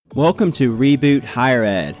Welcome to Reboot Higher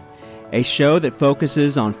Ed, a show that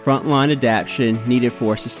focuses on frontline adaptation needed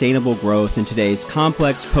for sustainable growth in today's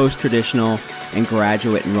complex post-traditional and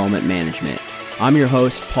graduate enrollment management. I'm your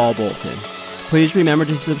host, Paul Bolton. Please remember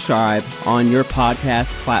to subscribe on your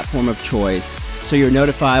podcast platform of choice so you're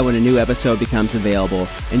notified when a new episode becomes available.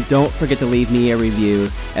 And don't forget to leave me a review,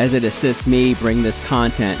 as it assists me bring this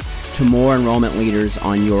content to more enrollment leaders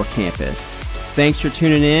on your campus. Thanks for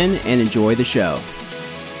tuning in and enjoy the show.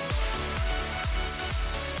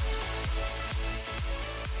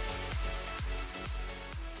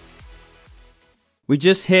 We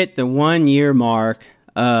just hit the 1-year mark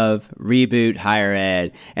of Reboot Higher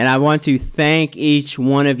Ed, and I want to thank each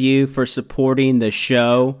one of you for supporting the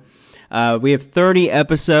show. We have 30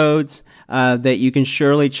 episodes that you can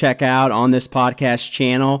surely check out on this podcast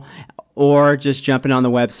channel, or just jumping on the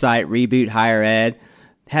website, Reboot Higher Ed.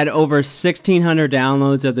 Had over 1,600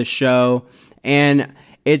 downloads of the show, and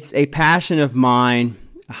it's a passion of mine,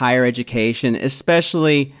 higher education,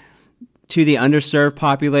 especially to the underserved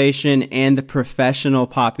population and the professional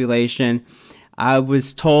population. I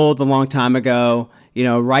was told a long time ago,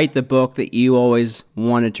 write the book that you always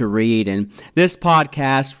wanted to read. And this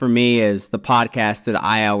podcast for me is the podcast that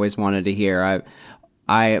I always wanted to hear.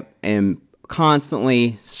 I am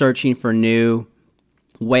constantly searching for new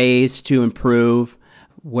ways to improve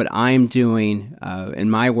what I'm doing in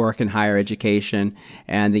my work in higher education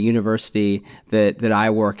and the university that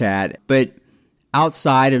I work at. But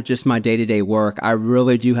outside of just my day-to-day work, I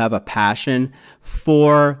really do have a passion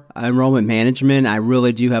for enrollment management. I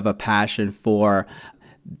really do have a passion for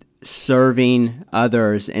serving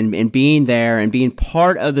others and being there and being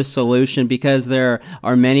part of the solution, because there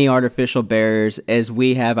are many artificial barriers, as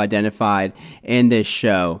we have identified in this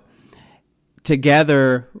show.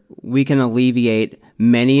 Together, we can alleviate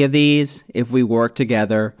many of these if we work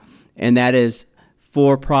together, and that is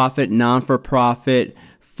for-profit, non-for-profit,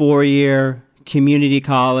 four-year, community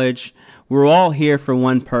college. We're all here for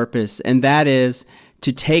one purpose, and that is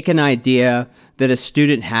to take an idea that a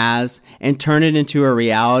student has and turn it into a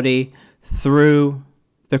reality through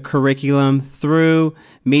the curriculum, through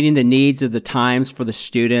meeting the needs of the times for the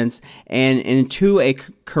students, and into a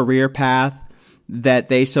career path that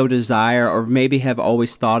they so desire or maybe have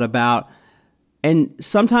always thought about. And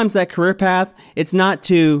sometimes that career path, it's not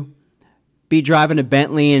to be driving a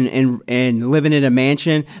Bentley and living in a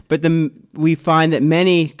mansion, but we find that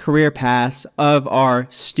many career paths of our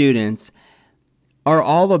students are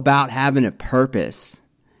all about having a purpose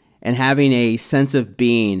and having a sense of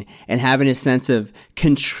being and having a sense of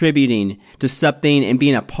contributing to something and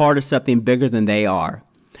being a part of something bigger than they are.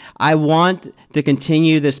 I want to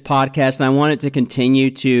continue this podcast, and I want it to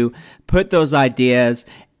continue to put those ideas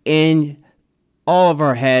in all of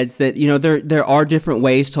our heads, that there are different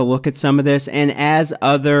ways to look at some of this, and as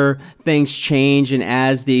other things change and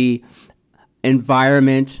as the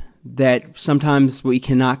environment that sometimes we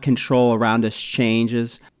cannot control around us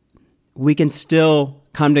changes, we can still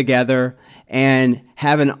come together and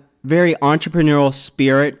have a very entrepreneurial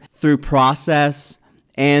spirit through process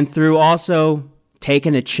and through also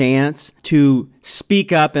taking a chance to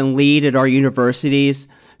speak up and lead at our universities,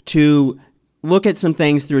 to look at some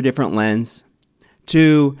things through a different lens,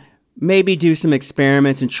 to maybe do some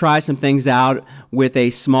experiments and try some things out with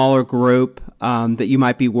a smaller group that you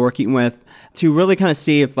might be working with, to really kind of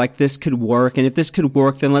see if this could work. And if this could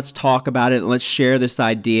work, then let's talk about it and let's share this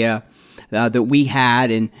idea that we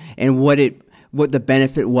had and what the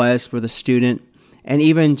benefit was for the student, and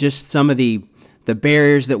even just some of the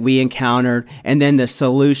barriers that we encountered, and then the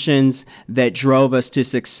solutions that drove us to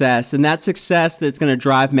success. And that success that's going to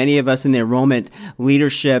drive many of us in the enrollment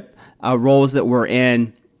leadership roles that we're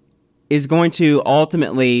in is going to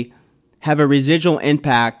ultimately have a residual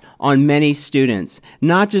impact on many students,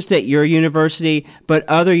 not just at your university, but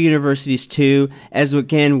other universities too, as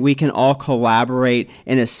again, we can all collaborate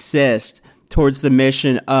and assist towards the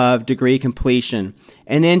mission of degree completion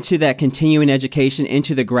and into that continuing education,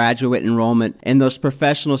 into the graduate enrollment and those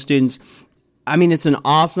professional students. I mean, it's an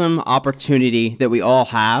awesome opportunity that we all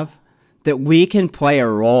have, that we can play a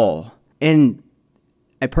role in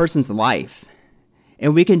a person's life.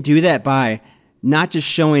 And we can do that by not just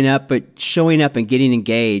showing up, but showing up and getting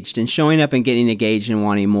engaged, and showing up and getting engaged and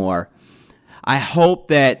wanting more. I hope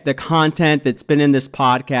that the content that's been in this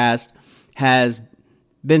podcast has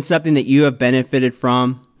been something that you have benefited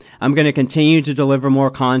from. I'm going to continue to deliver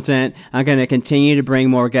more content. I'm going to continue to bring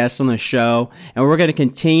more guests on the show, and we're going to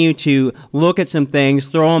continue to look at some things,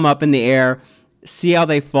 throw them up in the air, see how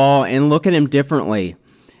they fall, and look at them differently.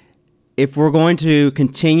 If we're going to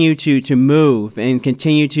continue to move and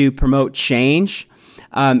continue to promote change,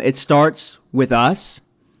 it starts with us.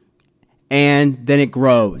 and then it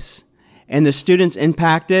grows. And the students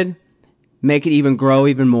impacted make it even grow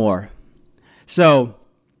even more. So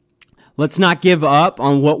let's not give up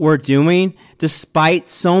on what we're doing, despite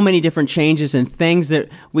so many different changes and things that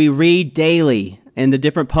we read daily and the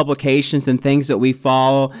different publications and things that we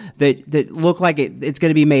follow that look like it's going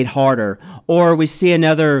to be made harder. Or we see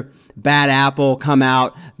another bad apple come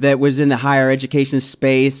out that was in the higher education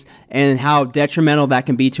space and how detrimental that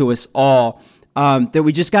can be to us all. That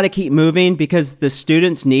we just got to keep moving because the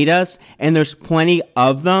students need us, and there's plenty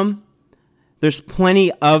of them. There's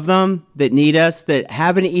plenty of them that need us that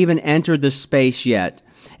haven't even entered the space yet,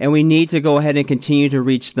 and we need to go ahead and continue to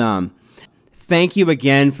reach them. Thank you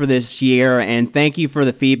again for this year, and thank you for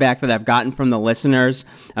the feedback that I've gotten from the listeners.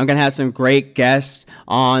 I'm going to have some great guests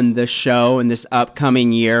on the show in this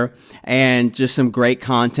upcoming year, and just some great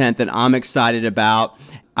content that I'm excited about.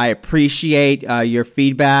 I appreciate your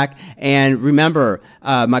feedback. And remember,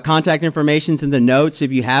 my contact information's in the notes.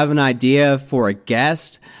 If you have an idea for a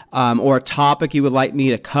guest or a topic you would like me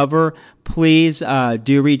to cover, please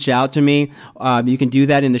do reach out to me. You can do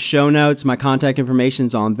that in the show notes. My contact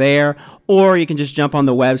information's on there. Or you can just jump on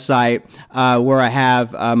the website where I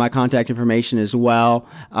have my contact information as well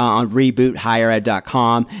on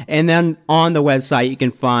reboothighered.com. And then on the website, you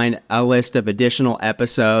can find a list of additional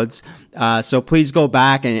episodes. So please go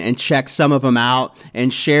back and check some of them out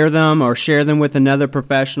and share them with another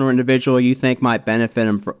professional or individual you think might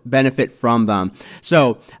benefit from them.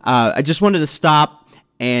 So I just wanted to stop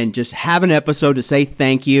and just have an episode to say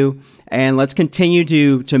thank you. And let's continue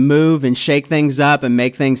to move and shake things up and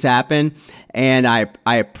make things happen. And I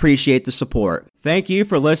appreciate the support. Thank you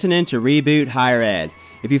for listening to Reboot Higher Ed.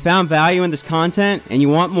 If you found value in this content and you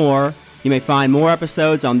want more, you may find more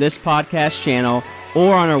episodes on this podcast channel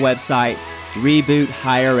or on our website,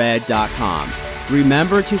 reboothighered.com.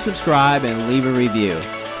 Remember to subscribe and leave a review.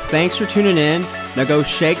 Thanks for tuning in. Now go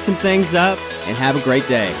shake some things up and have a great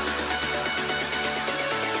day.